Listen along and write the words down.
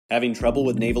Having trouble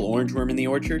with navel orangeworm in the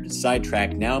orchard?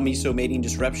 Sidetrack Now Mesomating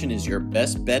Disruption is your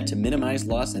best bet to minimize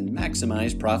loss and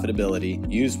maximize profitability.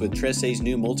 Used with Tresse's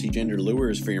new multi-gender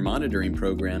lures for your monitoring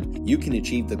program, you can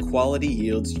achieve the quality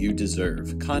yields you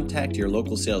deserve. Contact your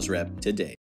local sales rep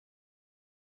today.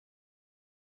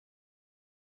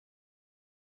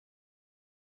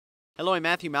 Hello, I'm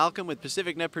Matthew Malcolm with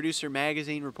Pacific Nut Producer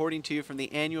Magazine, reporting to you from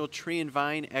the annual Tree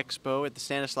Vine Expo at the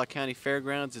Stanislaus County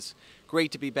Fairgrounds. It's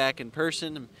great to be back in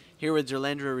person. I'm here with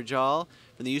Jhalendra Rijal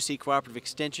from the UC Cooperative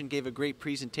Extension. Gave a great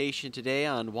presentation today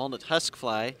on walnut husk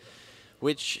fly,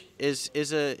 which is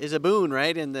a boon,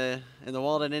 right, in the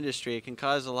walnut industry. It can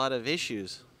cause a lot of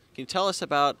issues. Can you tell us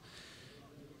about,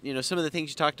 some of the things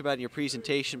you talked about in your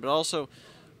presentation, but also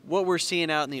what we're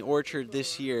seeing out in the orchard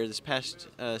this year, this past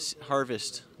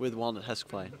harvest with walnut husk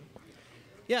fly?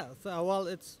 Yeah,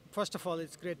 well, first of all,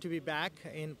 it's great to be back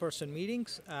in person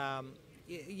meetings.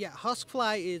 Husk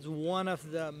fly is one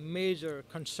of the major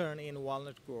concern in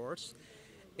walnut growers.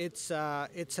 It's a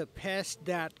pest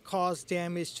that causes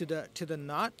damage to the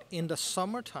nut in the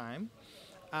summertime,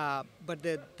 but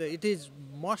it is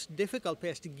most difficult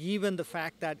pest given the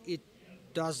fact that it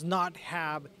does not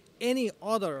have any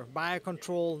other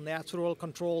biocontrol, natural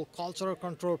control, cultural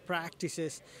control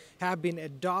practices have been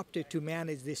adopted to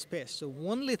manage this pest. So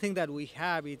only thing that we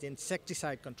have is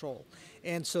insecticide control.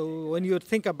 And so when you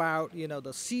think about,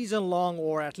 the season-long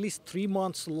or at least 3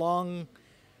 months long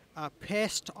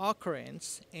pest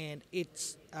occurrence and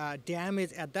its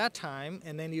damage at that time,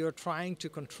 and then you're trying to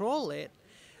control it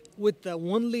with the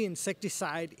only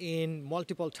insecticide in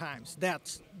multiple times,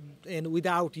 and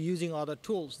without using other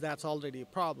tools, that's already a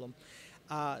problem.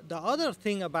 The other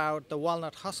thing about the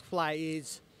walnut husk fly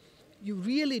is you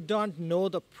really don't know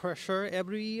the pressure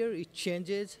every year. It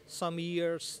changes. Some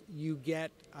years you get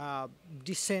a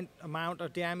decent amount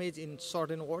of damage in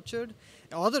certain orchard.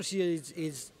 Other years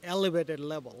is elevated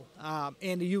level,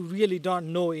 and you really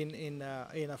don't know in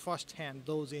a first hand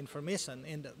those information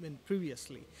in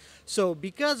previously. So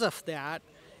because of that,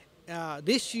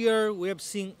 this year we have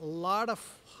seen a lot of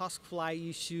husk fly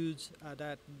issues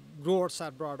that growers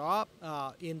have brought up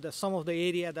in some of the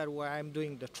area that where I'm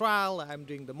doing the trial, I'm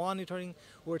doing the monitoring.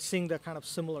 We're seeing the kind of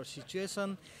similar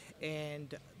situation,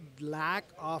 and lack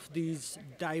of these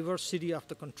diversity of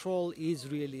the control is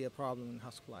really a problem in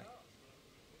husk fly.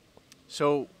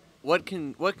 So what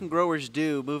can growers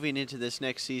do moving into this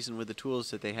next season with the tools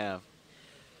that they have?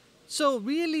 So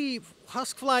really,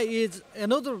 husk fly is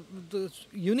the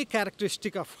unique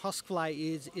characteristic of husk fly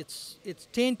is it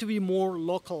tend to be more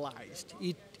localized.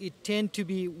 It tend to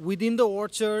be within the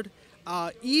orchard,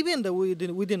 even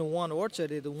within one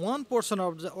orchard. One portion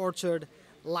of the orchard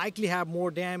likely have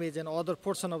more damage, and other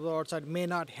portion of the orchard may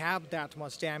not have that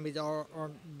much damage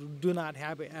or do not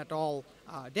have at all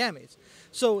damage.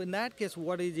 So in that case,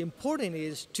 what is important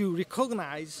is to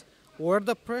recognize where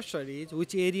the pressure is,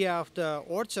 which area of the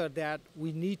orchard that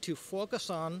we need to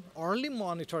focus on early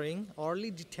monitoring,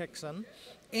 early detection,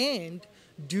 and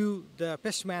do the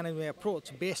pest management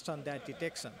approach based on that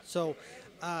detection. So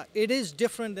it is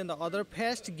different than the other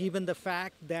pests given the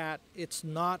fact that it's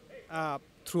not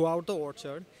throughout the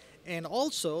orchard, and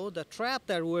also the trap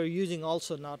that we're using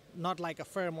also not like a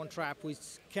pheromone trap which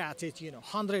catches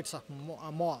hundreds of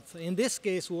moths. In this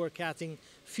case, we're catching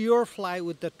fewer fly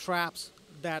with the traps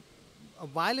that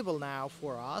available now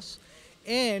for us,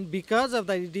 and because of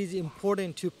that, it is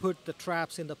important to put the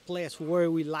traps in the place where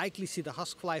we likely see the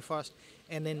husk fly first,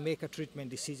 and then make a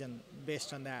treatment decision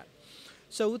based on that.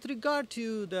 So with regard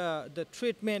to the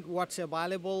treatment, what's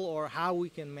available or how we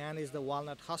can manage the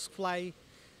walnut husk fly,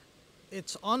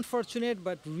 it's unfortunate,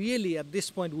 but really at this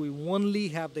point we only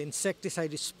have the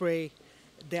insecticide spray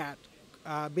that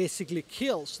basically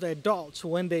kills the adults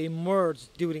when they emerge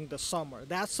during the summer.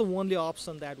 That's the only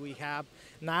option that we have.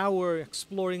 Now we're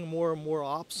exploring more and more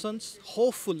options.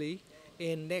 Hopefully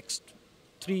in next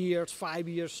 3 years, 5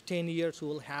 years, 10 years,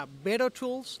 we'll have better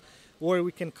tools where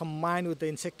we can combine with the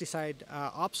insecticide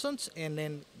options and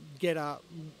then get a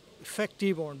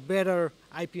effective or better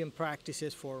IPM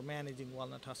practices for managing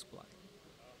walnut husk fly.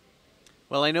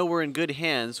 Well, I know we're in good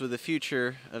hands with the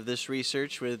future of this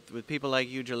research with people like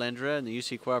you, Jhalendra, and the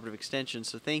UC Cooperative Extension,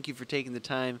 so thank you for taking the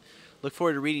time. Look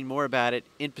forward to reading more about it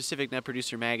in Pacific Nut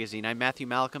Producer Magazine. I'm Matthew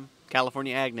Malcolm,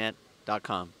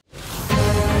 CaliforniaAgNet.com.